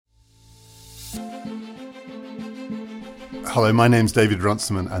Hello, my name's David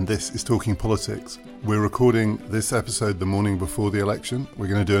Runciman and this is Talking Politics. We're recording this episode the morning before the election. We're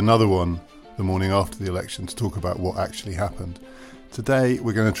going to do another one the morning after the election to talk about what actually happened. Today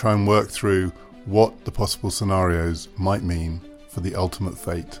we're going to try and work through what the possible scenarios might mean for the ultimate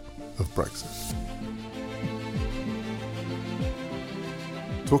fate of Brexit.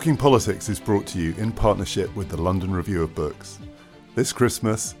 Talking Politics is brought to you in partnership with the London Review of Books. This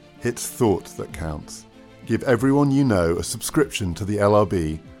Christmas, it's thought that counts. Give everyone you know a subscription to the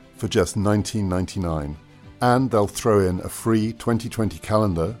LRB for just $19.99, and they'll throw in a free 2020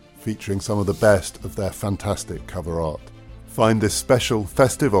 calendar featuring some of the best of their fantastic cover art. Find this special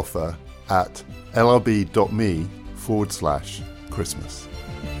festive offer at lrb.me/Christmas.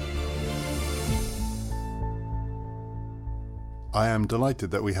 I am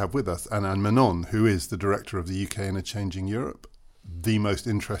delighted that we have with us Anand Menon, who is the director of the UK in a Changing Europe, the most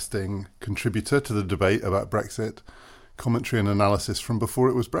interesting contributor to the debate about Brexit, commentary and analysis from before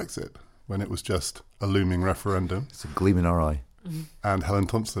it was Brexit, when it was just a looming referendum. It's a gleam in our eye. Mm-hmm. And Helen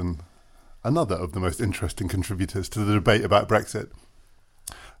Thompson, another of the most interesting contributors to the debate about Brexit.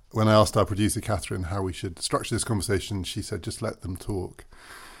 When I asked our producer, Catherine, how we should structure this conversation, she said, just let them talk.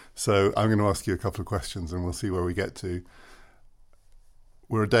 So I'm going to ask you a couple of questions and we'll see where we get to.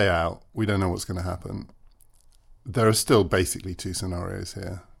 We're a day out. We don't know what's going to happen. There are still basically two scenarios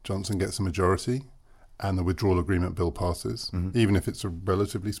here. Johnson gets a majority and the withdrawal agreement bill passes, even if it's a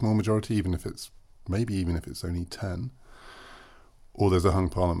relatively small majority, even if it's only 10, or there's a hung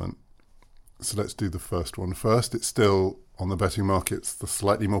parliament. So let's do the first one first. It's still, on the betting markets, the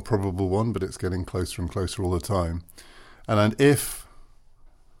slightly more probable one, but it's getting closer and closer all the time. And if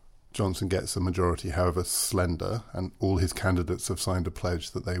Johnson gets a majority, however slender, and all his candidates have signed a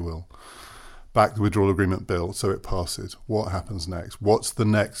pledge that they will back the withdrawal agreement bill, so it passes, what happens next? What's the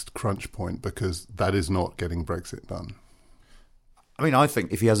next crunch point? Because that is not getting Brexit done. I mean, I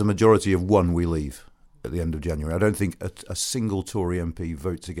think if he has a majority of one, we leave at the end of January. I don't think a single Tory MP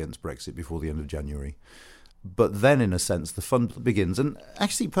votes against Brexit before the end of January. But then, in a sense, the fun begins. And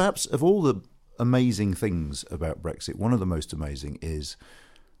actually, perhaps of all the amazing things about Brexit, one of the most amazing is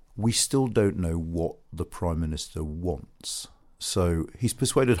we still don't know what the Prime Minister wants. So he's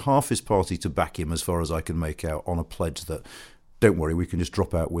persuaded half his party to back him, as far as I can make out, on a pledge that, don't worry, we can just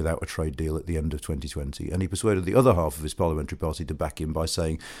drop out without a trade deal at the end of 2020. And he persuaded the other half of his parliamentary party to back him by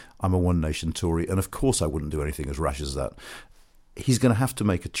saying, I'm a one-nation Tory, and of course I wouldn't do anything as rash as that. He's going to have to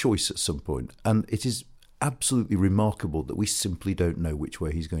make a choice at some point, and it is absolutely remarkable that we simply don't know which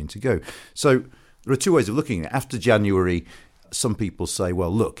way he's going to go. So there are two ways of looking at it. After January, some people say,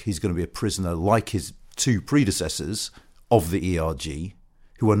 well, look, he's going to be a prisoner like his two predecessors of the ERG,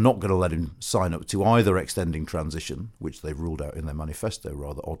 who are not going to let him sign up to either extending transition, which they've ruled out in their manifesto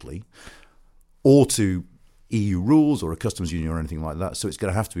rather oddly, or to EU rules or a customs union or anything like that. So it's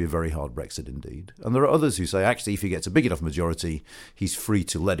going to have to be a very hard Brexit indeed. And there are others who say, actually, if he gets a big enough majority, he's free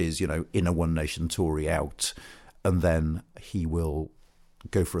to let his, inner one-nation Tory out, and then he will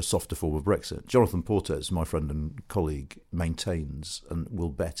go for a softer form of Brexit. Jonathan Portes, my friend and colleague, maintains and will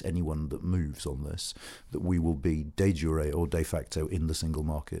bet anyone that moves on this that we will be de jure or de facto in the single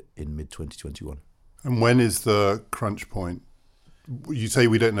market in mid-2021. And when is the crunch point? You say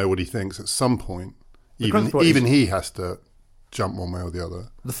we don't know what he thinks. At some point, even he has to jump one way or the other.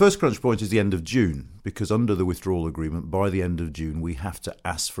 The first crunch point is the end of June, because under the withdrawal agreement, by the end of June, we have to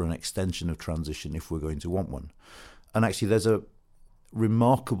ask for an extension of transition if we're going to want one. And actually, there's a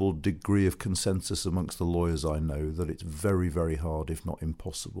remarkable degree of consensus amongst the lawyers I know that it's very, very hard, if not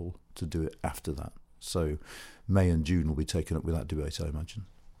impossible, to do it after that. So May and June will be taken up with that debate, I imagine.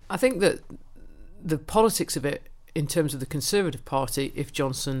 I think that the politics of it, in terms of the Conservative Party, if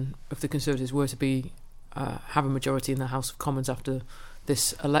the Conservatives were to be have a majority in the House of Commons after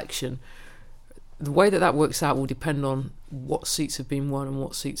this election, the way that works out will depend on what seats have been won and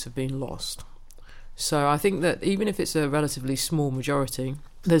what seats have been lost. So I think that even if it's a relatively small majority,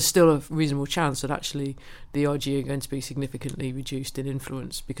 there's still a reasonable chance that actually the ERG are going to be significantly reduced in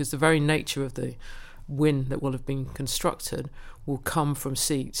influence, because the very nature of the win that will have been constructed will come from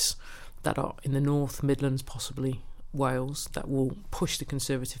seats that are in the North, Midlands, possibly Wales, that will push the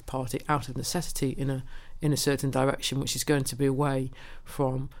Conservative Party out of necessity in a certain direction, which is going to be away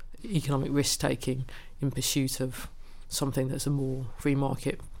from economic risk-taking in pursuit of something that's a more free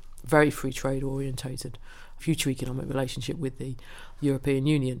market, very free trade orientated future economic relationship with the European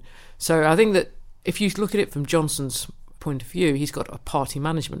Union. So I think that if you look at it from Johnson's point of view, he's got a party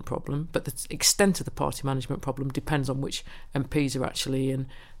management problem, but the extent of the party management problem depends on which MPs are actually in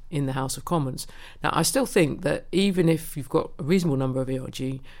in the House of Commons. Now, I still think that even if you've got a reasonable number of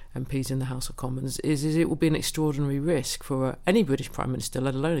ERG MPs in the House of Commons, is it will be an extraordinary risk for any British Prime Minister,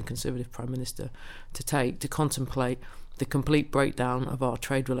 let alone a Conservative Prime Minister, to contemplate the complete breakdown of our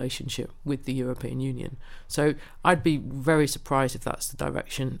trade relationship with the European Union. So I'd be very surprised if that's the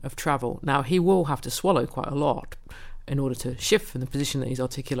direction of travel. Now, he will have to swallow quite a lot in order to shift from the position that he's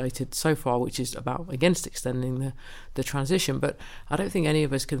articulated so far, which is about against extending the transition. But I don't think any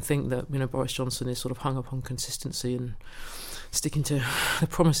of us can think that Boris Johnson is sort of hung up on consistency and sticking to the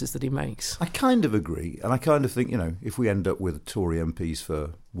promises that he makes. I kind of agree, and I kind of think, if we end up with Tory MPs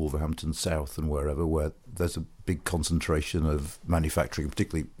for Wolverhampton South and wherever, where there's a big concentration of manufacturing,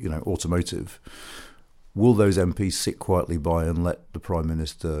 particularly, automotive, will those MPs sit quietly by and let the Prime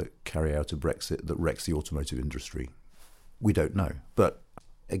Minister carry out a Brexit that wrecks the automotive industry? We don't know. But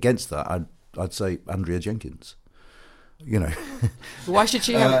against that, I'd say Andrea Jenkins. Why should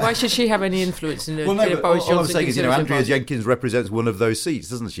she have? Why should she have any influence in Boris Johnson? All I'm saying is, Andrea Jenkins represents one of those seats,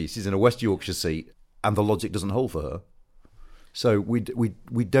 doesn't she? She's in a West Yorkshire seat, and the logic doesn't hold for her. So we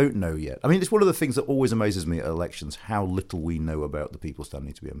don't know yet. I mean, it's one of the things that always amazes me at elections: how little we know about the people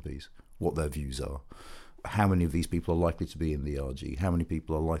standing to be MPs, what their views are. How many of these people are likely to be in the ERG? How many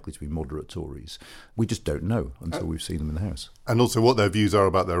people are likely to be moderate Tories? We just don't know until we've seen them in the House. And also what their views are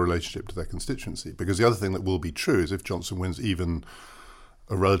about their relationship to their constituency. Because the other thing that will be true is if Johnson wins even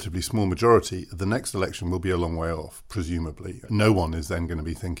a relatively small majority, the next election will be a long way off, presumably. No one is then going to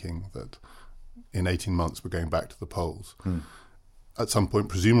be thinking that in 18 months we're going back to the polls. At some point,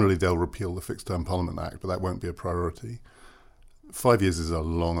 presumably they'll repeal the Fixed Term Parliament Act, but that won't be a priority. 5 years is a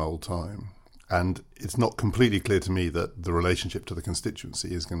long old time. And it's not completely clear to me that the relationship to the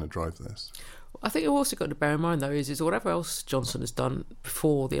constituency is going to drive this. I think you've also got to bear in mind, though, is whatever else Johnson has done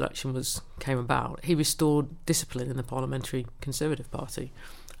before the election came about, he restored discipline in the Parliamentary Conservative Party.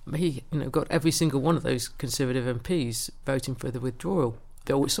 He got every single one of those Conservative MPs voting for the withdrawal.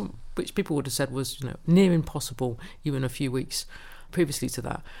 There was some, which people would have said was near impossible even a few weeks previously to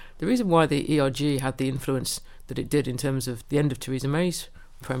that. The reason why the ERG had the influence that it did in terms of the end of Theresa May's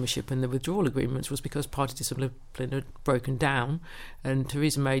premiership and the withdrawal agreements was because party discipline had broken down, and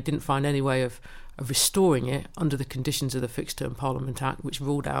Theresa May didn't find any way of restoring it under the conditions of the Fixed Term Parliament Act, which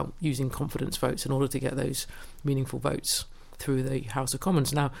ruled out using confidence votes in order to get those meaningful votes through the House of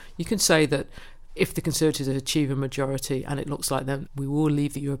Commons. Now, you can say that if the Conservatives achieve a majority and it looks like then we will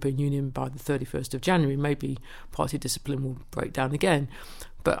leave the European Union by the 31st of January, maybe party discipline will break down again.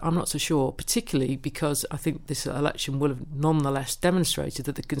 But I'm not so sure, particularly because I think this election will have nonetheless demonstrated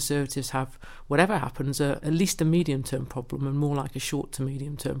that the Conservatives have, whatever happens, at least a medium-term problem and more like a short to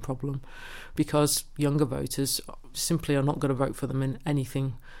medium-term problem, because younger voters simply are not going to vote for them in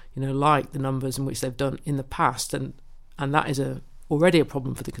anything, like the numbers in which they've done in the past. And that is already a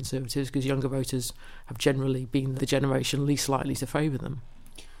problem for the Conservatives because younger voters have generally been the generation least likely to favour them.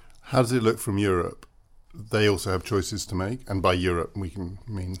 How does it look from Europe? They also have choices to make, and by Europe we can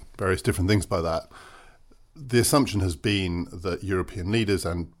mean various different things by that. The assumption has been that European leaders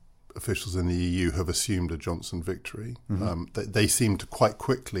and officials in the EU have assumed a Johnson victory. They seem to quite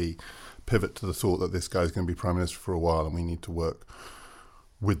quickly pivot to the thought that this guy is going to be Prime Minister for a while and we need to work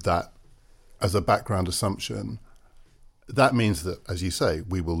with that as a background assumption. That means that, as you say,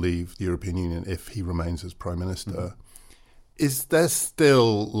 we will leave the European Union if he remains as Prime Minister. Is there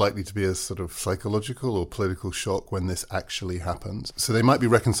still likely to be a sort of psychological or political shock when this actually happens? So they might be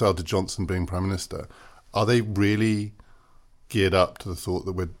reconciled to Johnson being Prime Minister. Are they really geared up to the thought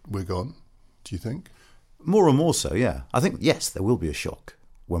that we're gone, do you think? More and more so, yeah. I think, yes, there will be a shock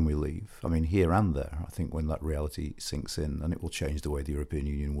when we leave. I mean, here and there, I think when that reality sinks in, and it will change the way the European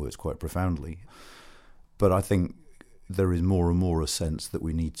Union works quite profoundly. But I think there is more and more a sense that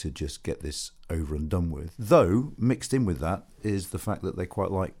we need to just get this over and done with. Though, mixed in with that is the fact that they quite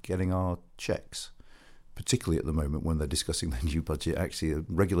like getting our checks, particularly at the moment when they're discussing their new budget. Actually, a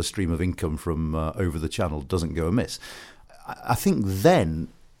regular stream of income from over the channel doesn't go amiss. I think then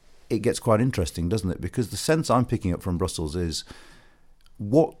it gets quite interesting, doesn't it? Because the sense I'm picking up from Brussels is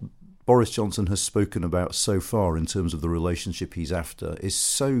what Boris Johnson has spoken about so far in terms of the relationship he's after is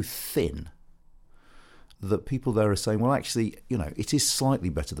so thin that people there are saying, well, actually, it is slightly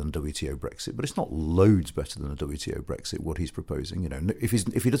better than WTO Brexit, but it's not loads better than a WTO Brexit, what he's proposing. If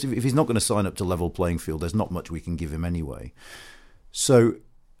he's not going to sign up to level playing field, there's not much we can give him anyway. So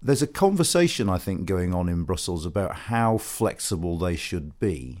there's a conversation, I think, going on in Brussels about how flexible they should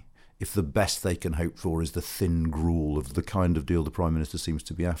be if the best they can hope for is the thin gruel of the kind of deal the Prime Minister seems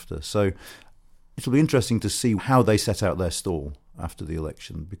to be after. So It'll be interesting to see how they set out their stall after the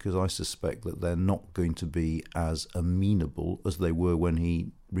election, because I suspect that they're not going to be as amenable as they were when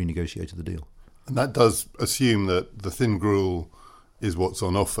he renegotiated the deal. And that does assume that the thin gruel is what's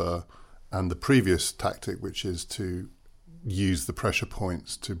on offer, and the previous tactic, which is to use the pressure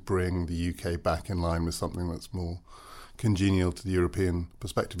points to bring the UK back in line with something that's more congenial to the European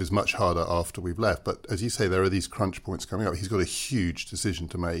perspective, is much harder after we've left. But as you say, there are these crunch points coming up. He's got a huge decision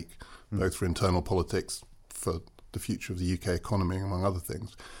to make, both for internal politics, for the future of the UK economy, among other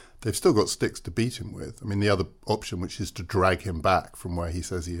things. They've still got sticks to beat him with. I mean, the other option, which is to drag him back from where he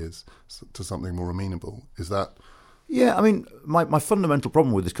says he is to something more amenable, is that... Yeah, I mean, my fundamental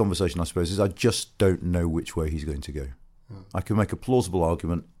problem with this conversation, I suppose, is I just don't know which way he's going to go. Yeah. I can make a plausible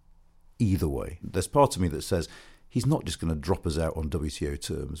argument either way. There's part of me that says he's not just going to drop us out on WTO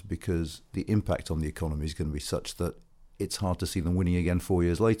terms, because the impact on the economy is going to be such that it's hard to see them winning again 4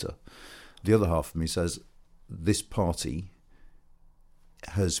 years later. The other half of me says this party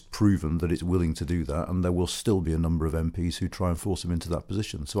has proven that it's willing to do that, and there will still be a number of MPs who try and force him into that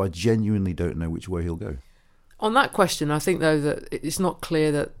position. So I genuinely don't know which way he'll go. On that question, I think, though, that it's not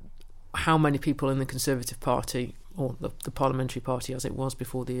clear that how many people in the Conservative Party, or the parliamentary party as it was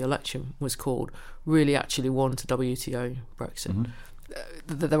before the election was called, really actually want a WTO Brexit. Mm-hmm.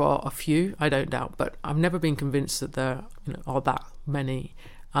 There are a few, I don't doubt, but I've never been convinced that there are that many.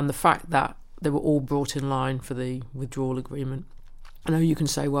 And the fact that they were all brought in line for the withdrawal agreement, I know you can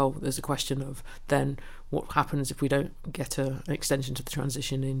say, well, there's a question of then what happens if we don't get an extension to the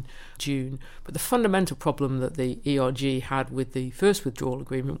transition in June. But the fundamental problem that the ERG had with the first withdrawal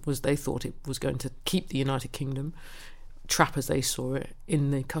agreement was they thought it was going to keep the United Kingdom, trap as they saw it,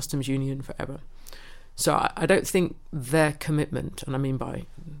 in the customs union forever. So I don't think their commitment, and I mean by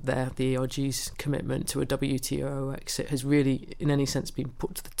the ERG's commitment to a WTO exit, has really in any sense been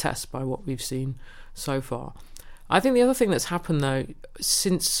put to the test by what we've seen so far. I think the other thing that's happened, though,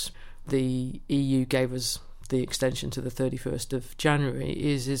 since the EU gave us the extension to the 31st of January,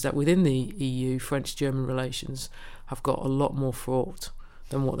 is that within the EU, French-German relations have got a lot more fraught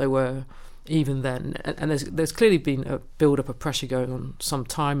than what they were even then. And there's clearly been a build-up of pressure going on some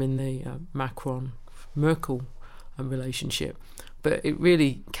time in the Macron-Merkel relationship. But it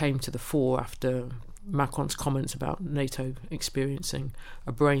really came to the fore after Macron's comments about NATO experiencing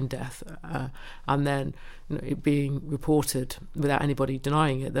a brain death, and then it being reported without anybody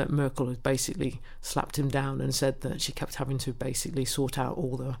denying it that Merkel had basically slapped him down and said that she kept having to basically sort out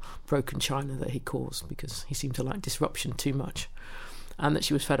all the broken china that he caused because he seemed to like disruption too much, and that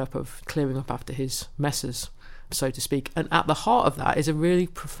she was fed up of clearing up after his messes, so to speak. And at the heart of that is a really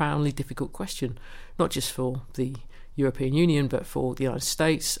profoundly difficult question, not just for the European Union, but for the United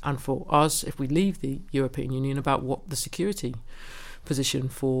States and for us, if we leave the European Union, about what the security position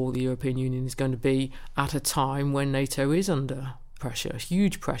for the European Union is going to be at a time when NATO is under pressure,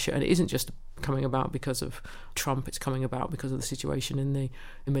 huge pressure. And it isn't just coming about because of Trump, it's coming about because of the situation in the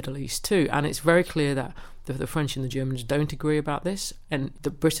Middle East too. And it's very clear that the French and the Germans don't agree about this, and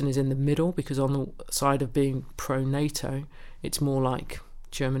that Britain is in the middle, because on the side of being pro-NATO, it's more like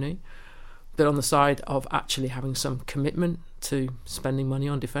Germany. But on the side of actually having some commitment to spending money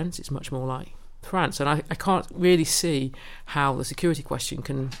on defence, it's much more like France. And I can't really see how the security question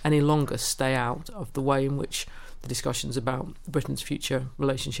can any longer stay out of the way in which the discussions about Britain's future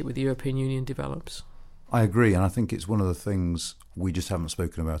relationship with the European Union develops. I agree, and I think it's one of the things we just haven't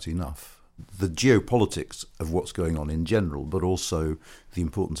spoken about enough. The geopolitics of what's going on in general, but also the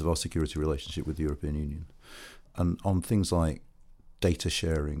importance of our security relationship with the European Union. And on things like data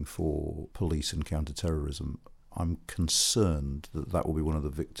sharing for police and counter-terrorism, I'm concerned that that will be one of the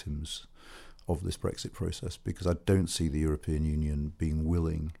victims of this Brexit process, because I don't see the European Union being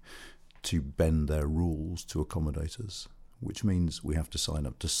willing to bend their rules to accommodate us, which means we have to sign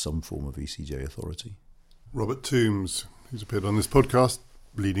up to some form of ECJ authority. Robert Toombs, who's appeared on this podcast,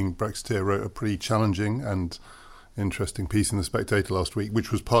 leading Brexiteer, wrote a pretty challenging and interesting piece in The Spectator last week,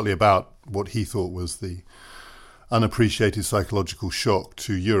 which was partly about what he thought was the unappreciated psychological shock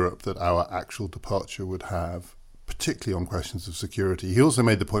to Europe that our actual departure would have, particularly on questions of security. He also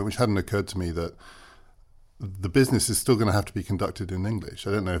made the point, which hadn't occurred to me, that the business is still going to have to be conducted in English.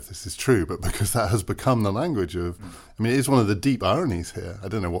 I don't know if this is true, but because that has become the language of... I mean, it is one of the deep ironies here. I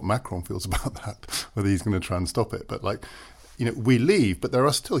don't know what Macron feels about that, whether he's going to try and stop it. But, we leave, but there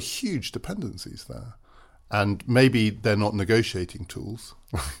are still huge dependencies there. And maybe they're not negotiating tools.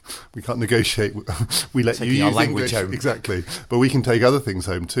 We can't negotiate. We let you use language English. home. Exactly. But we can take other things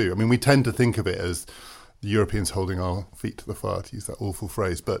home too. I mean, we tend to think of it as the Europeans holding our feet to the fire, to use that awful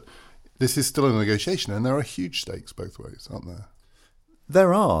phrase. But this is still a negotiation, and there are huge stakes both ways, aren't there?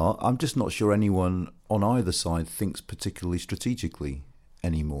 There are. I'm just not sure anyone on either side thinks particularly strategically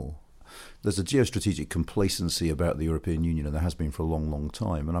anymore. There's a geostrategic complacency about the European Union, and there has been for a long, long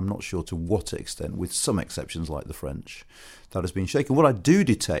time, and I'm not sure to what extent, with some exceptions like the French, that has been shaken. What I do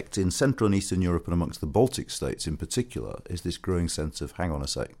detect in Central and Eastern Europe and amongst the Baltic states in particular is this growing sense of, hang on a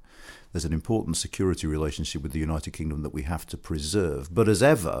sec, there's an important security relationship with the United Kingdom that we have to preserve. But as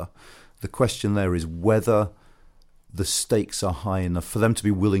ever, the question there is whether the stakes are high enough for them to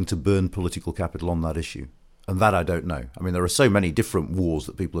be willing to burn political capital on that issue. And that I don't know. I mean, there are so many different wars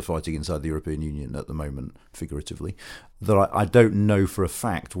that people are fighting inside the European Union at the moment, figuratively, that I don't know for a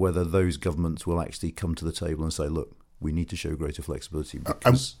fact whether those governments will actually come to the table and say, look, we need to show greater flexibility.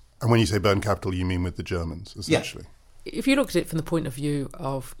 Because and when you say burn capital, you mean with the Germans, essentially? Yeah. If you look at it from the point of view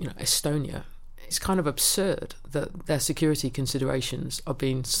of Estonia, it's kind of absurd that their security considerations are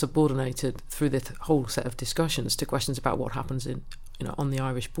being subordinated through this whole set of discussions to questions about what happens on the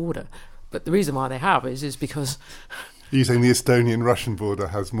Irish border. But the reason why they have is because... Are you saying the Estonian-Russian border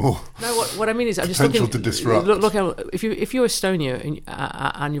has more No, what I mean is... I'm just potential looking, to disrupt? Look, if you're Estonia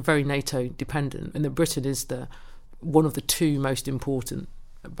and you're very NATO-dependent, and that Britain is one of the two most important,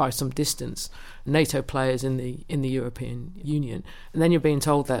 by some distance, NATO players in the European Union, and then you're being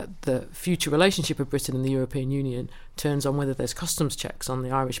told that the future relationship of Britain and the European Union turns on whether there's customs checks on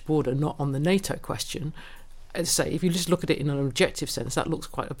the Irish border, not on the NATO question... As I say, if you just look at it in an objective sense, that looks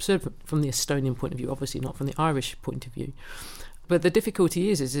quite absurd from the Estonian point of view, obviously not from the Irish point of view. But the difficulty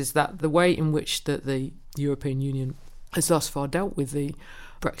is that the way in which the European Union has thus far dealt with the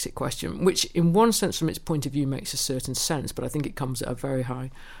Brexit question, which in one sense from its point of view makes a certain sense, but I think it comes at a very high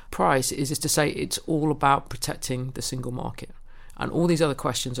price, is to say it's all about protecting the single market. And all these other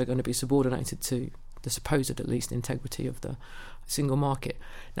questions are going to be subordinated to the supposed, at least, integrity of the single market.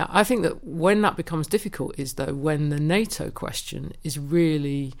 Now, I think that when that becomes difficult is, though, when the NATO question is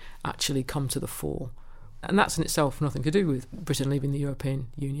really actually come to the fore. And that's in itself nothing to do with Britain leaving the European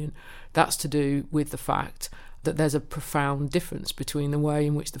Union. That's to do with the fact that there's a profound difference between the way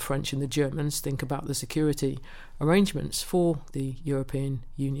in which the French and the Germans think about the security arrangements for the European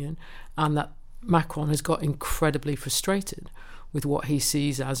Union, and that Macron has got incredibly frustrated with what he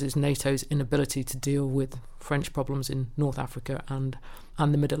sees as is NATO's inability to deal with French problems in North Africa and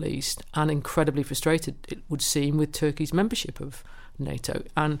the Middle East, and incredibly frustrated, it would seem, with Turkey's membership of NATO.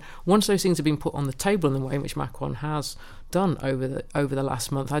 And once those things have been put on the table in the way in which Macron has done over the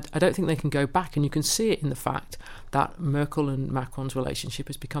last month, I don't think they can go back, and you can see it in the fact that Merkel and Macron's relationship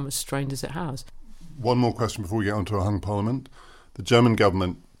has become as strained as it has. One more question before we get on to a hung parliament. The German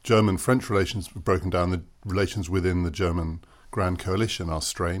government, German-French relations have broken down. The relations within the German Grand Coalition are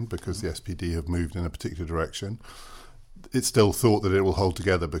strained because the SPD have moved in a particular direction. It's still thought that it will hold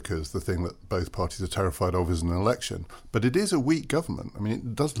together because the thing that both parties are terrified of is an election. But it is a weak government. I mean,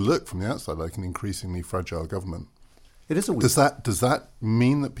 it does look from the outside like an increasingly fragile government. It is a weak... Does that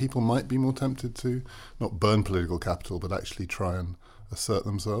mean that people might be more tempted to not burn political capital but actually try and assert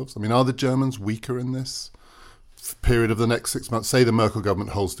themselves? I mean, are the Germans weaker in this period of the next 6 months? Say the Merkel government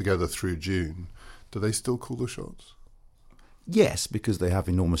holds together through June. Do they still call the shots? Yes, because they have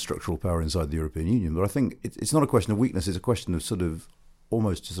enormous structural power inside the European Union. But I think it's not a question of weakness, it's a question of sort of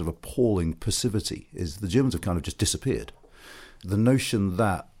almost sort of appalling passivity. Is the Germans have kind of just disappeared. The notion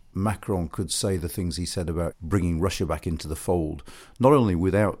that Macron could say the things he said about bringing Russia back into the fold, not only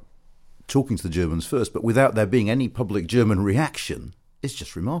without talking to the Germans first, but without there being any public German reaction, is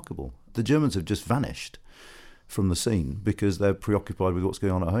just remarkable. The Germans have just vanished from the scene because they're preoccupied with what's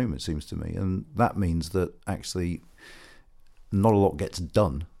going on at home, it seems to me. And that means that actually not a lot gets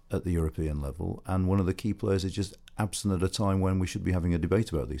done at the European level, and one of the key players is just absent at a time when we should be having a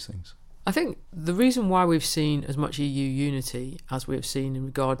debate about these things. I think the reason why we've seen as much EU unity as we have seen in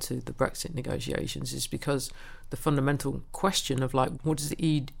regard to the Brexit negotiations is because the fundamental question of, like, what does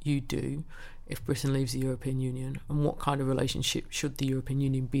the EU do if Britain leaves the European Union, and what kind of relationship should the European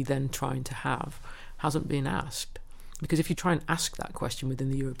Union be then trying to have, hasn't been asked. Because if you try and ask that question within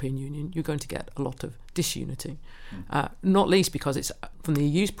the European Union, you're going to get a lot of disunity. Not least because it's, from the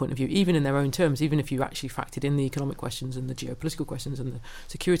EU's point of view, even in their own terms, even if you actually factored in the economic questions and the geopolitical questions and the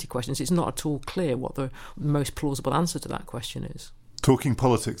security questions, it's not at all clear what the most plausible answer to that question is. Talking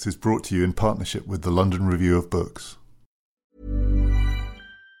Politics is brought to you in partnership with the London Review of Books.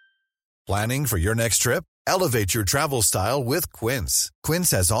 Planning for your next trip? Elevate your travel style with Quince.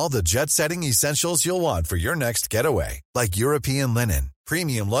 Quince has all the jet-setting essentials you'll want for your next getaway, like European linen,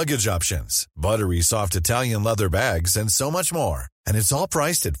 premium luggage options, buttery soft Italian leather bags, and so much more. And it's all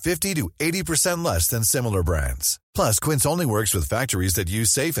priced at 50 to 80% less than similar brands. Plus, Quince only works with factories that use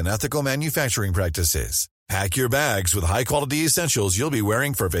safe and ethical manufacturing practices. Pack your bags with high-quality essentials you'll be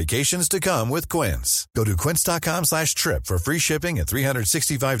wearing for vacations to come with Quince. Go to quince.com/trip for free shipping and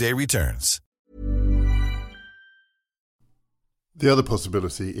 365-day returns. The other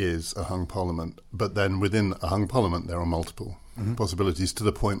possibility is a hung parliament, but then within a hung parliament there are multiple possibilities, to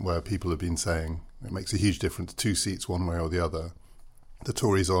the point where people have been saying it makes a huge difference, 2 seats one way or the other. The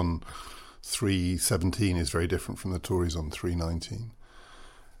Tories on 317 is very different from the Tories on 319.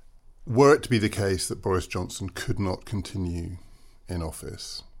 Were it to be the case that Boris Johnson could not continue in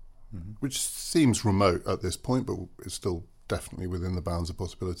office, which seems remote at this point, but is still definitely within the bounds of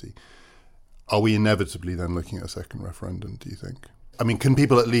possibility, are we inevitably then looking at a second referendum, do you think? I mean, can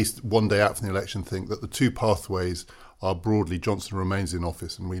people at least one day out from the election think that the two pathways are broadly Johnson remains in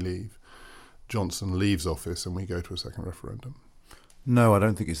office and we leave, Johnson leaves office and we go to a second referendum? No, I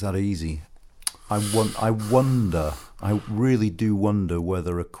don't think it's that easy. I really do wonder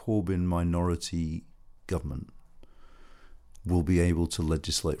whether a Corbyn minority government will be able to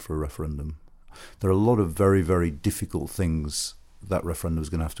legislate for a referendum. There are a lot of very, very difficult things that referendum is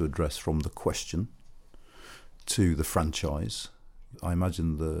going to have to address, from the question to the franchise. I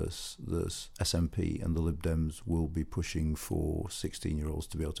imagine the SNP and the Lib Dems will be pushing for 16-year-olds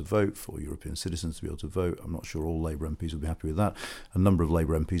to be able to vote, for European citizens to be able to vote. I'm not sure all Labour MPs will be happy with that. A number of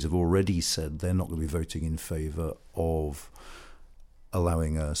Labour MPs have already said they're not going to be voting in favour of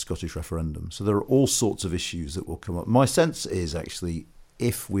allowing a Scottish referendum. So there are all sorts of issues that will come up. My sense is, actually,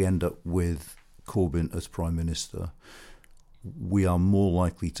 if we end up with Corbyn as Prime Minister, we are more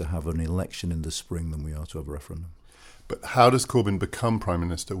likely to have an election in the spring than we are to have a referendum. But how does Corbyn become Prime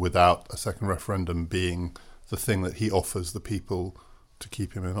Minister without a second referendum being the thing that he offers the people to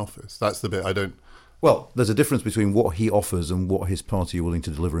keep him in office? That's the bit I don't... Well, there's a difference between what he offers and what his party are willing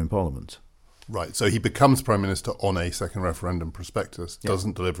to deliver in Parliament. Right, so he becomes Prime Minister on a second referendum prospectus,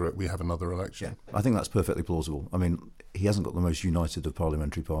 doesn't deliver it, we have another election. Yeah, I think that's perfectly plausible. I mean, he hasn't got the most united of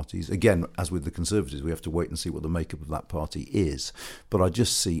parliamentary parties. Again, as with the Conservatives, we have to wait and see what the makeup of that party is. But I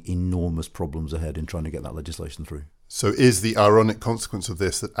just see enormous problems ahead in trying to get that legislation through. So is the ironic consequence of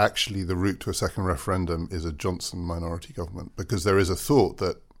this that actually the route to a second referendum is a Johnson minority government? Because there is a thought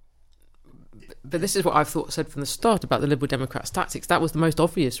that... But this is what I've said from the start about the Liberal Democrats' tactics. That was the most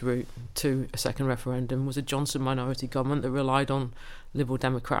obvious route to a second referendum, was a Johnson minority government that relied on Liberal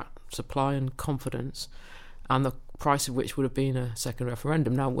Democrat supply and confidence, and the price of which would have been a second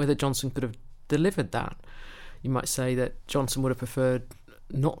referendum. Now, whether Johnson could have delivered that, you might say that Johnson would have preferred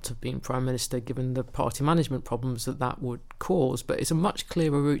not to have been Prime Minister, given the party management problems that would cause, but it's a much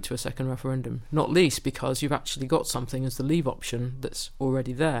clearer route to a second referendum, not least because you've actually got something as the leave option that's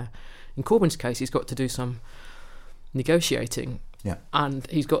already there. In Corbyn's case, he's got to do some negotiating, and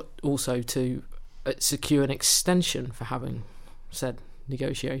he's got also to secure an extension for having said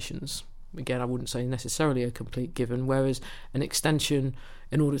negotiations. Again, I wouldn't say necessarily a complete given, whereas an extension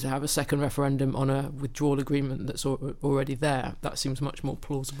in order to have a second referendum on a withdrawal agreement that's already there, that seems much more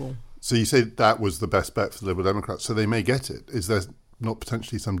plausible. So you say that was the best bet for the Liberal Democrats, so they may get it. Is there not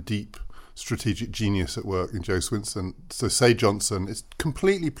potentially some deep strategic genius at work in Jo Swinson? So say Johnson, it's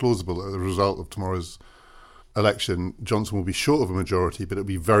completely plausible that as a result of tomorrow's election, Johnson will be short of a majority, but it'll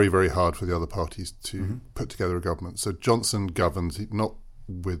be very, very hard for the other parties to put together a government. So Johnson governs, not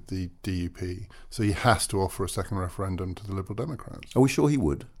with the DUP, so he has to offer a second referendum to the Liberal Democrats. Are we sure he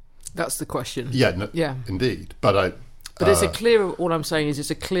would? That's the question. Yeah, indeed. But it's a clearer, all I'm saying is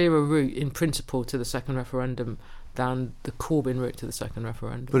it's a clearer route in principle to the second referendum than the Corbyn route to the second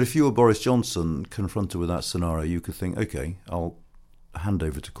referendum. But if you were Boris Johnson confronted with that scenario, you could think, OK, I'll hand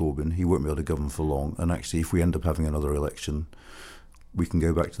over to Corbyn, he won't be able to govern for long, and actually if we end up having another election, we can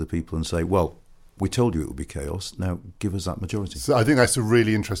go back to the people and say, well, we told you it would be chaos, now give us that majority. So I think that's a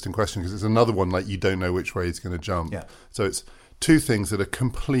really interesting question, because it's another one like you don't know which way he's going to jump. Yeah. So it's two things that are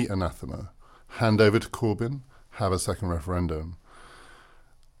complete anathema. Hand over to Corbyn, have a second referendum.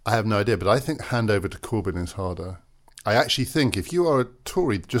 I have no idea, but I think hand over to Corbyn is harder. I actually think if you are a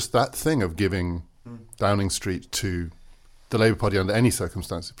Tory, just that thing of giving Downing Street to the Labour Party under any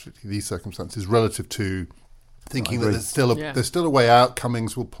circumstances, particularly these circumstances, relative to thinking that there's still a way out,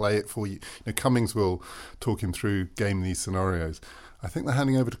 Cummings will play it for you. Cummings will talk him through, game these scenarios. I think the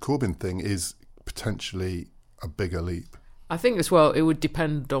handing over to Corbyn thing is potentially a bigger leap. I think as well it would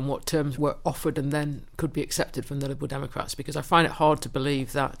depend on what terms were offered and then could be accepted from the Liberal Democrats, because I find it hard to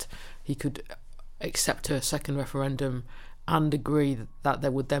believe that he could accept a second referendum and agree that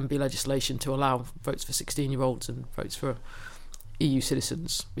there would then be legislation to allow votes for 16-year-olds and votes for EU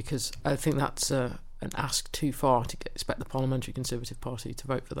citizens, because I think that's a an ask too far to expect the Parliamentary Conservative Party to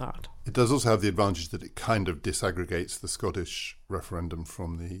vote for that. It does also have the advantage that it kind of disaggregates the Scottish referendum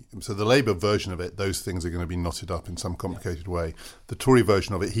from so the Labour version of it, those things are going to be knotted up in some complicated way. The Tory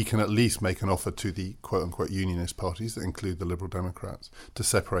version of it, he can at least make an offer to the quote-unquote unionist parties that include the Liberal Democrats to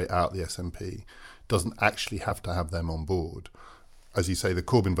separate out the SNP. Doesn't actually have to have them on board. As you say, the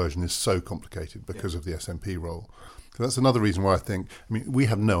Corbyn version is so complicated because of the SNP role. So that's another reason why I think, we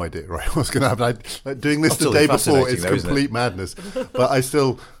have no idea, right, what's going to happen. Doing this the day before is complete madness. But I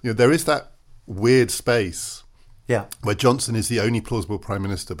still, there is that weird space where Johnson is the only plausible Prime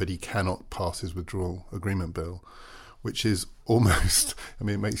Minister, but he cannot pass his withdrawal agreement bill, which is almost, it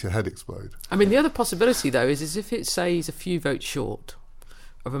makes your head explode. The other possibility, though, is if it says a few votes short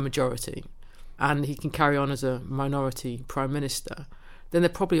of a majority and he can carry on as a minority Prime Minister, then there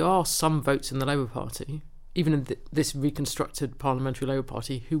probably are some votes in the Labour Party, even in this reconstructed parliamentary Labour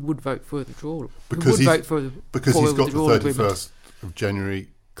Party, who would vote for withdrawal. Because he's got the 31st of January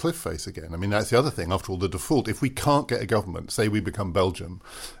cliff face again. That's the other thing. After all, the default, if we can't get a government, say we become Belgium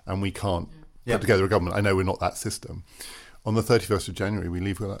and we can't put together a government, I know we're not that system, on the 31st of January we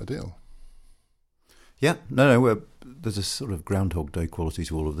leave without a deal. Yeah, no, there's a sort of Groundhog Day quality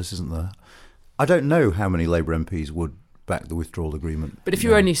to all of this, isn't there? I don't know how many Labour MPs would back the withdrawal agreement. But if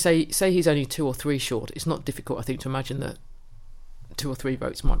you only say he's only 2 or 3 short, it's not difficult, I think, to imagine that 2 or 3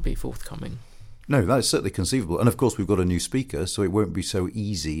 votes might be forthcoming. No, that is certainly conceivable. And of course we've got a new speaker, so it won't be so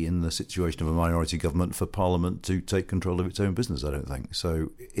easy in the situation of a minority government for Parliament to take control of its own business, I don't think.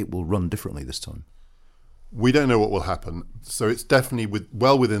 So it will run differently this time. We don't know what will happen. So it's definitely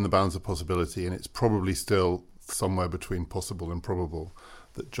well within the bounds of possibility, and it's probably still somewhere between possible and probable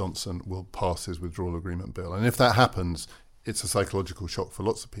that Johnson will pass his withdrawal agreement bill. And if that happens, it's a psychological shock for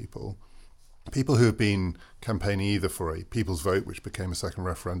lots of people. People who have been campaigning either for a People's Vote, which became a second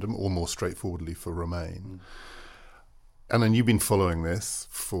referendum, or more straightforwardly for Remain. And then you've been following this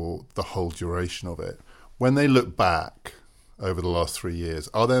for the whole duration of it. When they look back over the last 3 years,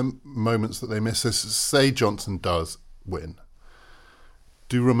 are there moments that they miss? So say Johnson does win.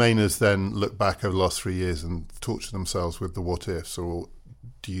 Do Remainers then look back over the last 3 years and torture themselves with the what ifs, or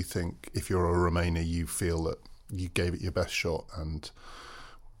do you think if you're a Remainer you feel that you gave it your best shot and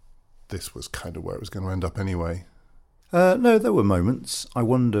this was kind of where it was going to end up anyway? No, there were moments. I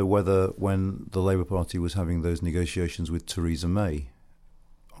wonder whether when the Labour Party was having those negotiations with Theresa May,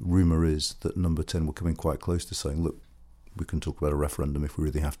 rumour is that Number 10 were coming quite close to saying, look, we can talk about a referendum if we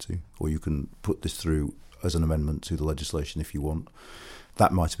really have to, or you can put this through as an amendment to the legislation if you want.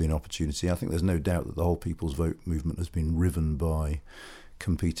 That might have been an opportunity. I think there's no doubt that the whole People's Vote movement has been riven by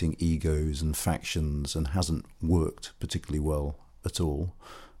competing egos and factions and hasn't worked particularly well at all.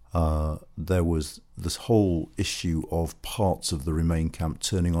 There was this whole issue of parts of the Remain camp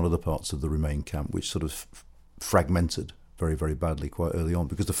turning on other parts of the Remain camp, which sort of fragmented very, very badly quite early on,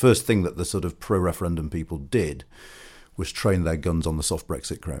 because the first thing that the sort of pro-referendum people did was train their guns on the soft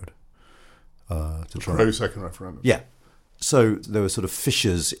Brexit crowd. Pro-second referendum. Yeah. So there were sort of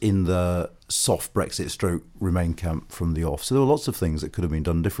fissures in the soft Brexit stroke Remain camp from the off. So there were lots of things that could have been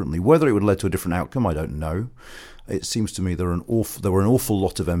done differently. Whether it would have led to a different outcome, I don't know. It seems to me there were an awful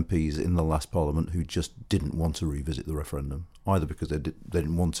lot of MPs in the last Parliament who just didn't want to revisit the referendum, either because they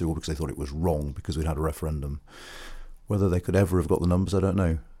didn't want to or because they thought it was wrong because we'd had a referendum. Whether they could ever have got the numbers, I don't know.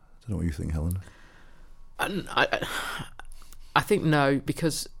 I don't know what you think, Helen. I think no,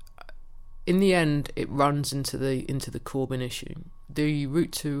 because in the end, it runs into the Corbyn issue. The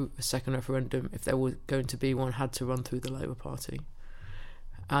route to a second referendum, if there was going to be one, had to run through the Labour Party.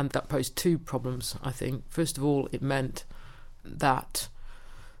 And that posed 2 problems, I think. First of all, it meant that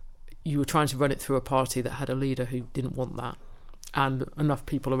you were trying to run it through a party that had a leader who didn't want that, and enough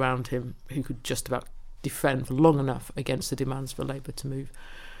people around him who could just about defend for long enough against the demands for Labour to move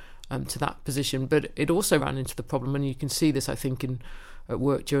to that position. But it also ran into the problem, and you can see this, I think, at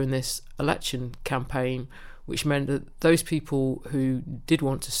work during this election campaign, which meant that those people who did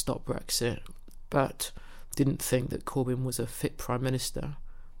want to stop Brexit but didn't think that Corbyn was a fit Prime Minister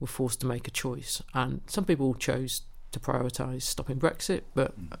were forced to make a choice. And some people chose to prioritise stopping Brexit,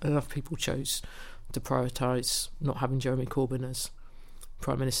 but enough people chose to prioritise not having Jeremy Corbyn as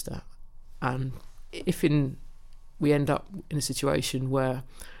Prime Minister. And if we end up in a situation where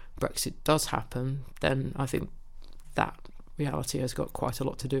Brexit does happen, then I think that reality has got quite a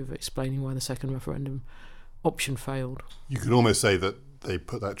lot to do with explaining why the second referendum option failed. You could almost say that they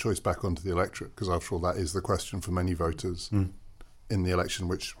put that choice back onto the electorate, because after all that is the question for many voters in the election,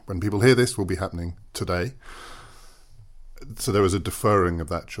 which when people hear this will be happening today. So there was a deferring of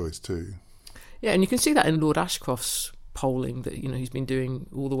that choice too. Yeah, and you can see that in Lord Ashcroft's polling that he's been doing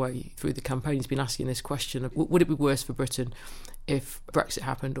all the way through the campaign. He's been asking this question of, would it be worse for Britain if Brexit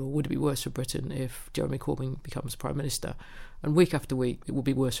happened, or would it be worse for Britain if Jeremy Corbyn becomes Prime Minister? And week after week, it will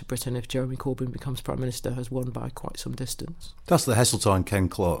be worse for Britain if Jeremy Corbyn becomes Prime Minister, has won by quite some distance. That's the Heseltine-Ken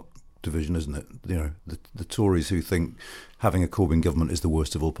Clarke division, isn't it? The Tories who think having a Corbyn government is the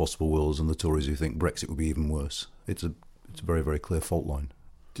worst of all possible worlds, and the Tories who think Brexit would be even worse. It's a very, very clear fault line.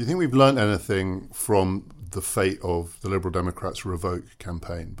 Do you think we've learnt anything from the fate of the Liberal Democrats' Revoke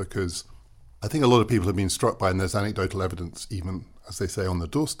campaign? Because I think a lot of people have been struck by, and there's anecdotal evidence, even as they say on the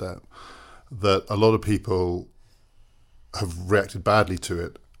doorstep, that a lot of people have reacted badly to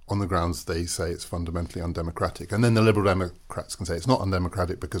it on the grounds they say it's fundamentally undemocratic. And then the Liberal Democrats can say it's not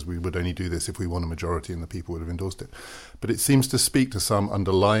undemocratic because we would only do this if we won a majority and the people would have endorsed it. But it seems to speak to some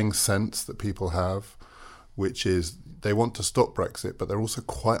underlying sense that people have, which is they want to stop Brexit, but they're also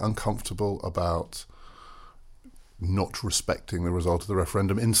quite uncomfortable about not respecting the result of the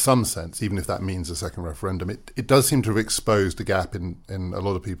referendum in some sense, even if that means a second referendum. It does seem to have exposed a gap in a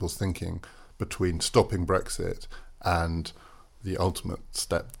lot of people's thinking between stopping Brexit and the ultimate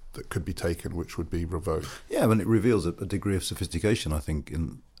step that could be taken, which would be revoke. Yeah, and it reveals a degree of sophistication, I think,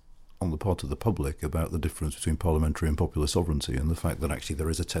 on the part of the public about the difference between parliamentary and popular sovereignty, and the fact that actually there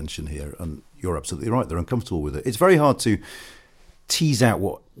is a tension here, and you're absolutely right, they're uncomfortable with it. It's very hard to tease out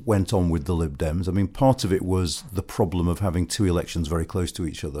what went on with the Lib Dems. I mean, part of it was the problem of having two elections very close to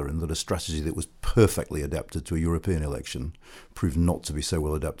each other, and that a strategy that was perfectly adapted to a European election proved not to be so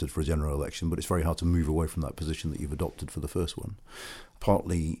well adapted for a general election, but it's very hard to move away from that position that you've adopted for the first one.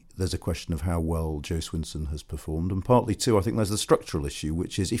 Partly there's a question of how well Jo Swinson has performed, and partly too I think there's the structural issue,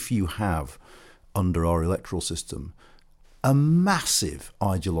 which is if you have, under our electoral system, a massive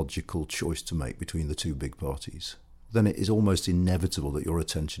ideological choice to make between the two big parties, then it is almost inevitable that your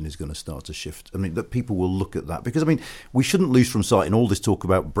attention is going to start to shift. I mean, that people will look at that. Because, I mean, we shouldn't lose from sight in all this talk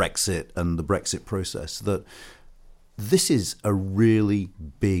about Brexit and the Brexit process that this is a really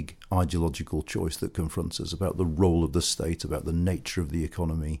big ideological choice that confronts us about the role of the state, about the nature of the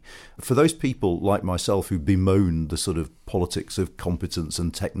economy. For those people like myself who bemoan the sort of politics of competence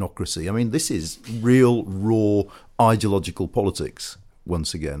and technocracy, I mean, this is real, raw, ideological politics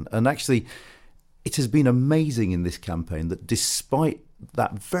once again. And actually, it has been amazing in this campaign that despite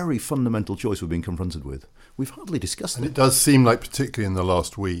that very fundamental choice we've been confronted with, we've hardly discussed it. And it does seem like, particularly in the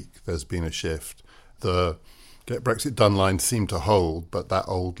last week, there's been a shift. The Get Brexit Done line seemed to hold, but that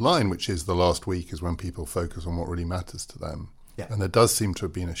old line, which is the last week, is when people focus on what really matters to them. Yeah. And there does seem to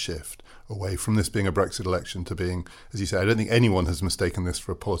have been a shift away from this being a Brexit election to being, as you say, I don't think anyone has mistaken this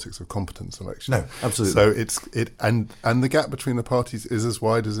for a politics of competence election. No, absolutely. So and the gap between the parties is as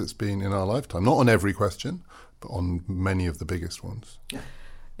wide as it's been in our lifetime. Not on every question, but on many of the biggest ones.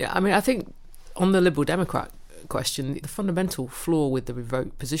 Yeah, I mean, I think on the Liberal Democrat question, the fundamental flaw with the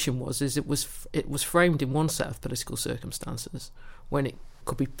revoke position was it was framed in one set of political circumstances when it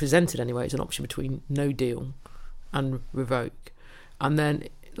could be presented anyway as an option between no deal and revoke, and then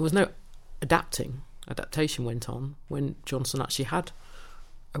there was no adaptation went on when Johnson actually had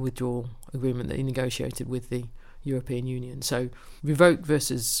a withdrawal agreement that he negotiated with the European Union. So revoke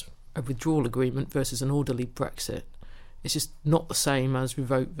versus a withdrawal agreement versus an orderly Brexit, it's just not the same as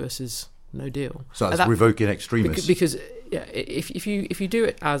revoke versus no deal. So that's revoke in extremis. Because yeah, if you do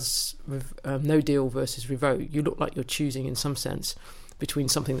it as no deal versus revoke, you look like you're choosing in some sense between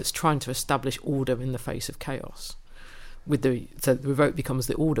something that's trying to establish order in the face of chaos. So revoke becomes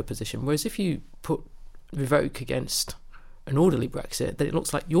the order position. Whereas if you put revoke against an orderly Brexit, then it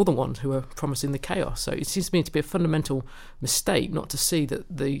looks like you're the ones who are promising the chaos. So it seems to me to be a fundamental mistake not to see that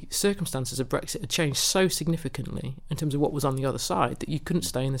the circumstances of Brexit had changed so significantly in terms of what was on the other side that you couldn't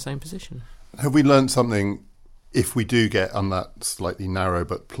stay in the same position. Have we learned something, if we do get on that slightly narrow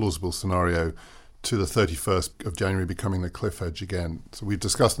but plausible scenario, to the 31st of January becoming the cliff edge again? So we've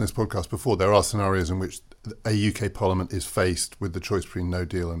discussed in this podcast before, there are scenarios in which a UK Parliament is faced with the choice between no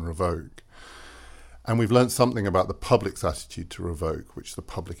deal and revoke. And we've learnt something about the public's attitude to revoke, which the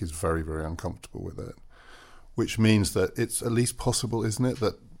public is very, very uncomfortable with it, which means that it's at least possible, isn't it,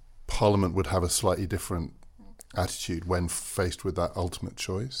 that Parliament would have a slightly different attitude when faced with that ultimate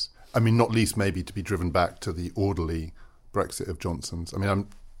choice. I mean, not least maybe to be driven back to the orderly Brexit of Johnson's. I mean, I'm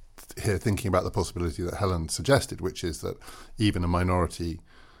here thinking about the possibility that Helen suggested, which is that even a minority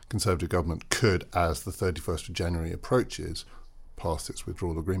Conservative government could, as the 31st of January approaches, pass its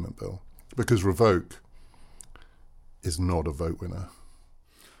withdrawal agreement bill. Because revoke is not a vote winner.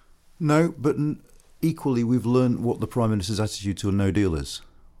 No, but equally we've learned what the Prime Minister's attitude to a no deal is,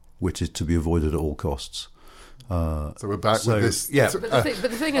 which is to be avoided at all costs. So we're back with this. Yeah. But the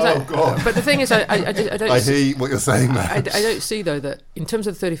thing is, God. but the thing is, I don't. I hear what you're saying there. I don't see though that in terms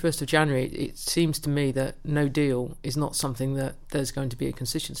of the 31st of January, it seems to me that no deal is not something that there's going to be a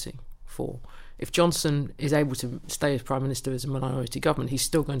constituency for. If Johnson is able to stay as Prime Minister as a minority government, he's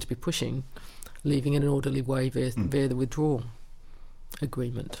still going to be pushing, leaving in an orderly way via the withdrawal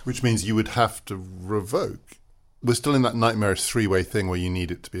agreement. Which means you would have to revoke. We're still in that nightmarish three-way thing where you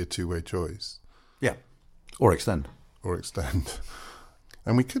need it to be a two-way choice. Yeah. Or extend. Or extend.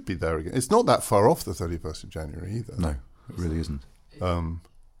 And we could be there again. It's not that far off the 31st of January either. No, it really isn't.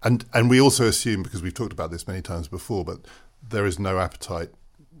 And we also assume, because we've talked about this many times before, but there is no appetite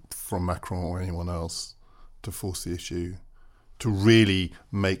from Macron or anyone else to force the issue, to really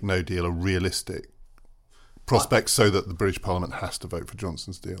make no deal a realistic prospect so that the British Parliament has to vote for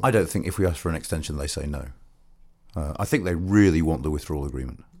Johnson's deal. I don't think if we ask for an extension, they say no. I think they really want the withdrawal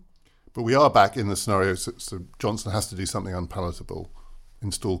agreement. But we are back in the scenario, so Johnson has to do something unpalatable,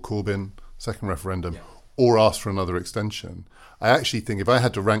 install Corbyn, second referendum, or ask for another extension. I actually think if I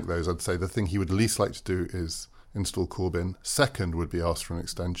had to rank those, I'd say the thing he would least like to do is install Corbyn. Second would be ask for an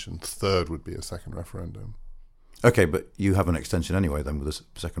extension. Third would be a second referendum. Okay, but you have an extension anyway then with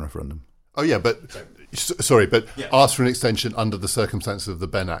a second referendum. Oh yeah, but ask for an extension under the circumstances of the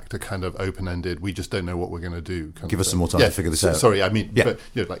Benn Act, a kind of open-ended, we just don't know what we're going to do. Give us some more time to figure this out. Sorry, I mean, but,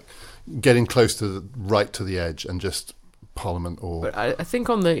 like getting close to to the edge and just Parliament or... But I think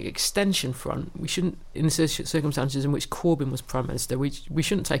on the extension front, we shouldn't, in the circumstances in which Corbyn was Prime Minister, we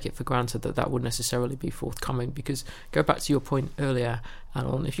shouldn't take it for granted that would necessarily be forthcoming, because go back to your point earlier,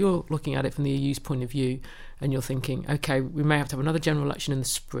 Alan, if you're looking at it from the EU's point of view and you're thinking, okay, we may have to have another general election in the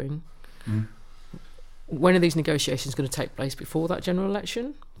spring, when are these negotiations going to take place? Before that general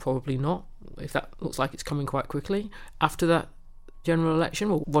election? Probably not, if that looks like it's coming quite quickly. After that general election?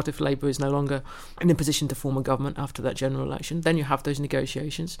 Well, what if Labour is no longer in a position to form a government after that general election? Then you have those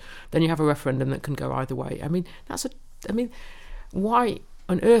negotiations. Then you have a referendum that can go either way. I mean, why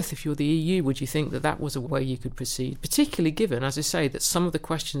on earth, if you're the EU, would you think that was a way you could proceed? Particularly given, as I say, that some of the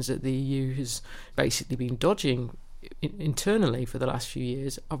questions that the EU has basically been internally for the last few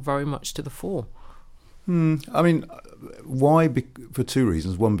years are very much to the fore. I mean, why? For two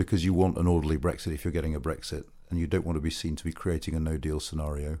reasons. One, because you want an orderly Brexit if you're getting a Brexit, and you don't want to be seen to be creating a no-deal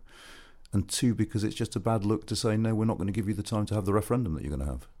scenario. And two, because it's just a bad look to say, no, we're not going to give you the time to have the referendum that you're going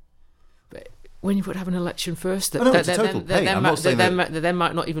to have. But when you would have an election first, that then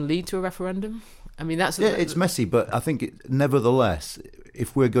might not even lead to a referendum. I mean, it's messy, but I think nevertheless,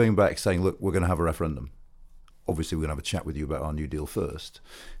 if we're going back saying, look, we're going to have a referendum, obviously we're going to have a chat with you about our new deal first,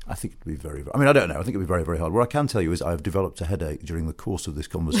 I think it'd be I don't know, I think it'd be very, very hard. What I can tell you is I've developed a headache during the course of this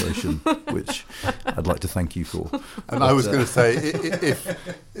conversation, which I'd like to thank you for. And I was going to say,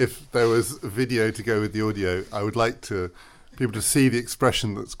 if there was a video to go with the audio, I would like people to see the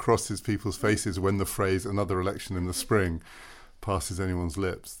expression that crosses people's faces when the phrase "another election in the spring" passes anyone's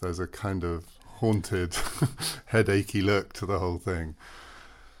lips. There's a kind of haunted, headachy look to the whole thing.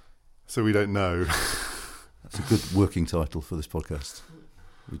 So we don't know. That's a good working title for this podcast.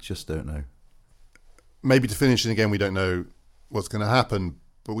 We just don't know. Maybe to finish, and again, we don't know what's going to happen,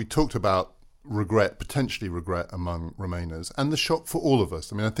 but we talked about potentially regret among Remainers, and the shock for all of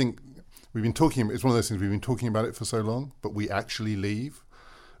us. I mean, I think it's one of those things, we've been talking about it for so long, but we actually leave.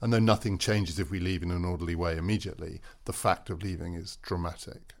 And though nothing changes if we leave in an orderly way immediately, the fact of leaving is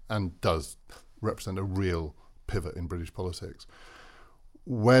dramatic and does represent a real pivot in British politics.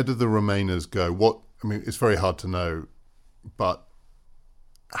 Where do the Remainers go? It's very hard to know, but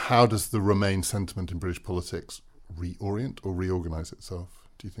how does the Remain sentiment in British politics reorient or reorganise itself,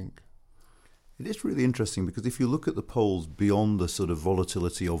 do you think? It is really interesting because if you look at the polls beyond the sort of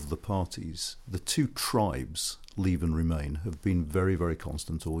volatility of the parties, the two tribes, Leave and Remain, have been very, very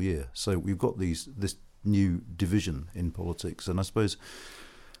constant all year. So we've got this new division in politics. And I suppose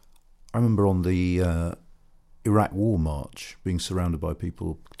I remember on the Iraq War March being surrounded by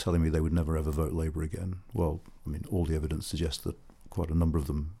people telling me they would never ever vote Labour again. Well, I mean, all the evidence suggests that quite a number of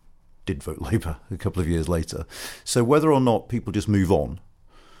them did vote Labour a couple of years later. So whether or not people just move on,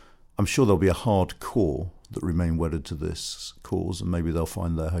 I'm sure there'll be a hard core that remain wedded to this cause, and maybe they'll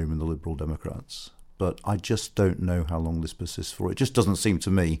find their home in the Liberal Democrats. But I just don't know how long this persists for. It just doesn't seem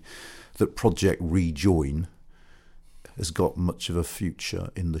to me that Project Rejoin has got much of a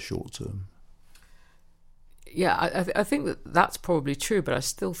future in the short term. Yeah, I think that's probably true, but I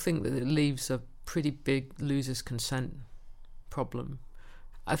still think that it leaves a pretty big losers' consent problem.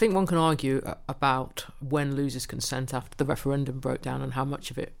 I think one can argue about when losers' consent after the referendum broke down and how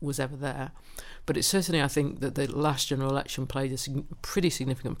much of it was ever there. But it's certainly, I think, that the last general election played a pretty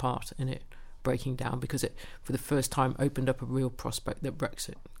significant part in it breaking down, because it, for the first time, opened up a real prospect that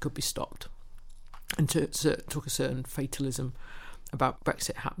Brexit could be stopped, and took a certain fatalism about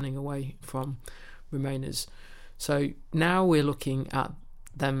Brexit happening away from Remainers. So now we're looking at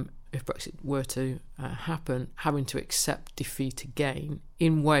them, if Brexit were to happen, having to accept defeat again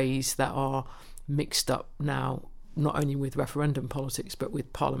in ways that are mixed up now, not only with referendum politics but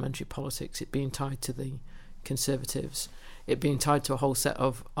with parliamentary politics, it being tied to the Conservatives, it being tied to a whole set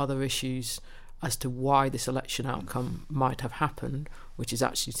of other issues as to why this election outcome might have happened, which is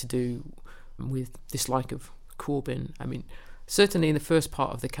actually to do with dislike of Corbyn. I mean, certainly in the first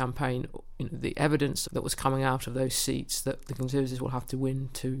part of the campaign, the evidence that was coming out of those seats that the Conservatives will have to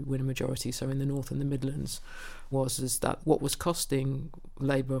win a majority, so in the North and the Midlands, was that what was costing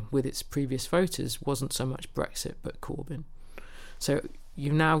Labour with its previous voters wasn't so much Brexit but Corbyn. So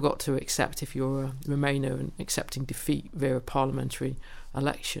you've now got to accept, if you're a Remainer and accepting defeat via a parliamentary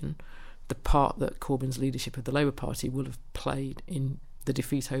election, the part that Corbyn's leadership of the Labour Party will have played in the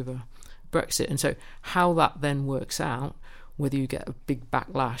defeat over Brexit. And so how that then works out, whether you get a big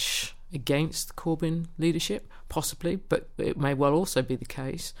backlash against Corbyn leadership, possibly, but it may well also be the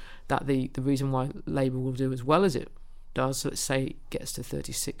case that the reason why Labour will do as well as it does, let's say it gets to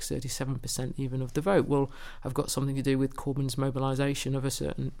 36, 37% even of the vote, will have got something to do with Corbyn's mobilisation of a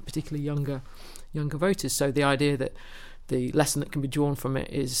certain, particularly younger voters. So the idea that the lesson that can be drawn from it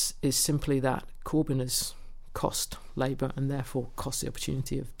is simply that Corbyn has cost Labour and therefore cost the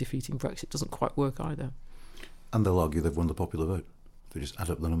opportunity of defeating Brexit doesn't quite work either. And they'll argue they've won the popular vote. They just add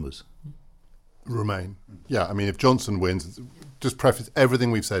up the numbers. Remain. Yeah, I mean, if Johnson wins, just preface,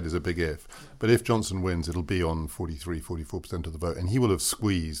 everything we've said is a big if, but if Johnson wins, it'll be on 43-44% of the vote, and he will have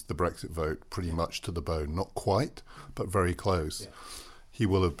squeezed the Brexit vote pretty much to the bone. Not quite, but very close. Yeah. He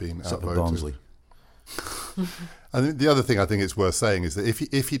will have been outvoted. Barnsley. And the other thing I think it's worth saying is that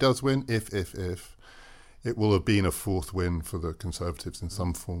if he does win, if it will have been a fourth win for the Conservatives in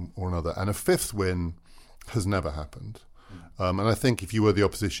some form or another, and a fifth win has never happened. And I think if you were the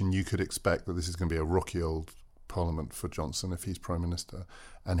opposition, you could expect that this is going to be a rocky old parliament for Johnson if he's Prime Minister.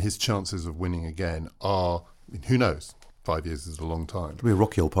 And his chances of winning again are, who knows, 5 years is a long time. It'll be a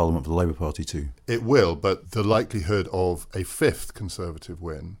rocky old parliament for the Labour Party too. It will, but the likelihood of a fifth Conservative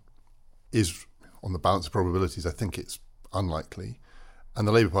win is, on the balance of probabilities, I think it's unlikely. And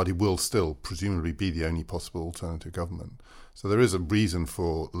the Labour Party will still presumably be the only possible alternative government. So there is a reason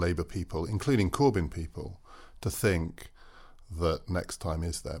for Labour people, including Corbyn people, to think that next time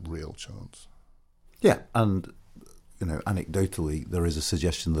is their real chance. Yeah, and anecdotally, there is a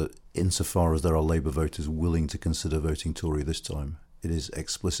suggestion that insofar as there are Labour voters willing to consider voting Tory this time, it is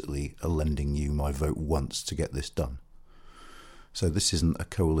explicitly a lending you my vote once to get this done. So this isn't a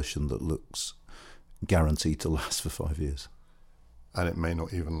coalition that looks guaranteed to last for 5 years. And it may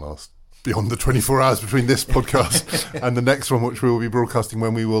not even last beyond the 24 hours between this podcast and the next one, which we will be broadcasting,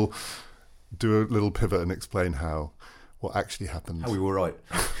 when we will do a little pivot and explain what actually happened. How we were right.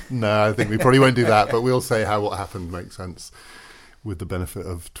 No, I think we probably won't do that, but we'll say how what happened makes sense with the benefit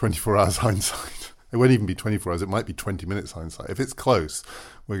of 24 hours hindsight. It won't even be 24 hours, it might be 20 minutes hindsight. If it's close,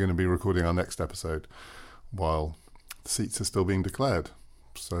 we're going to be recording our next episode while the seats are still being declared.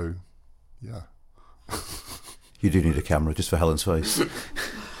 So, yeah. You do need a camera, just for Helen's face.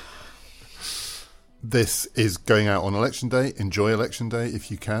 This is going out on Election Day. Enjoy Election Day if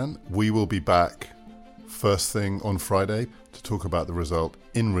you can. We will be back first thing on Friday to talk about the result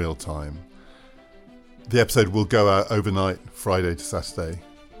in real time. The episode will go out overnight, Friday to Saturday.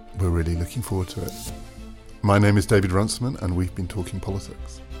 We're really looking forward to it. My name is David Runciman, and we've been talking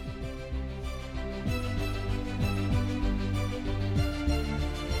politics.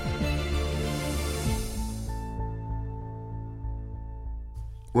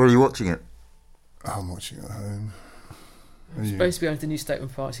 Where are you watching it? I'm watching it at home. I'm supposed to be going to the New Statesman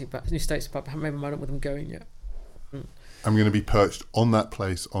party, but New Statesman, I haven't made my mind up with them going yet. I'm going to be perched on that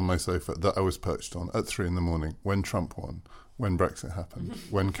place on my sofa that I was perched on at 3 a.m. when Trump won, when Brexit happened,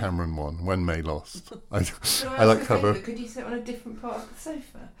 when Cameron won, when May lost. I like to have a... Could you sit on a different part of the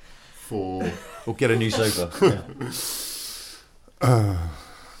sofa? Or get a new sofa.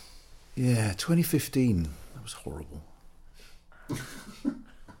 Yeah, 2015. That was horrible.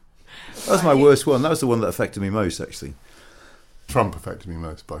 That was my worst one. That was the one that affected me most, actually. Trump affected me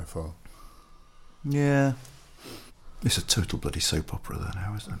most, by far. Yeah. It's a total bloody soap opera there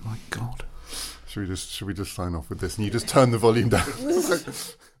now, isn't it? My God. Should we just sign off with this and you just turn the volume down?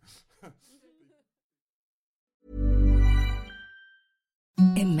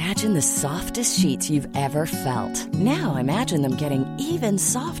 Imagine the softest sheets you've ever felt. Now imagine them getting even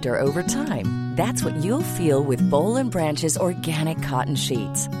softer over time. That's what you'll feel with Boll & Branch's organic cotton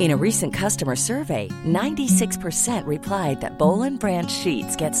sheets. In a recent customer survey, 96% replied that Boll & Branch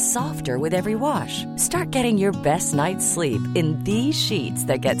sheets get softer with every wash. Start getting your best night's sleep in these sheets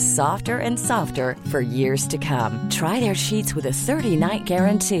that get softer and softer for years to come. Try their sheets with a 30-night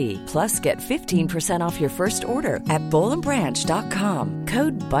guarantee. Plus, get 15% off your first order at bollandbranch.com.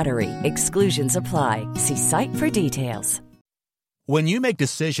 Code BUTTERY. Exclusions apply. See site for details. When you make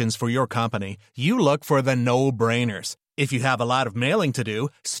decisions for your company, you look for the no-brainers. If you have a lot of mailing to do,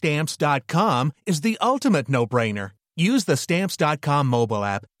 Stamps.com is the ultimate no-brainer. Use the Stamps.com mobile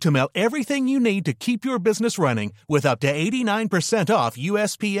app to mail everything you need to keep your business running with up to 89% off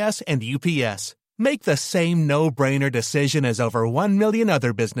USPS and UPS. Make the same no-brainer decision as over 1 million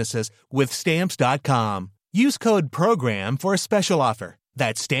other businesses with Stamps.com. Use code PROGRAM for a special offer.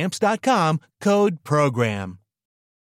 That's Stamps.com, code PROGRAM.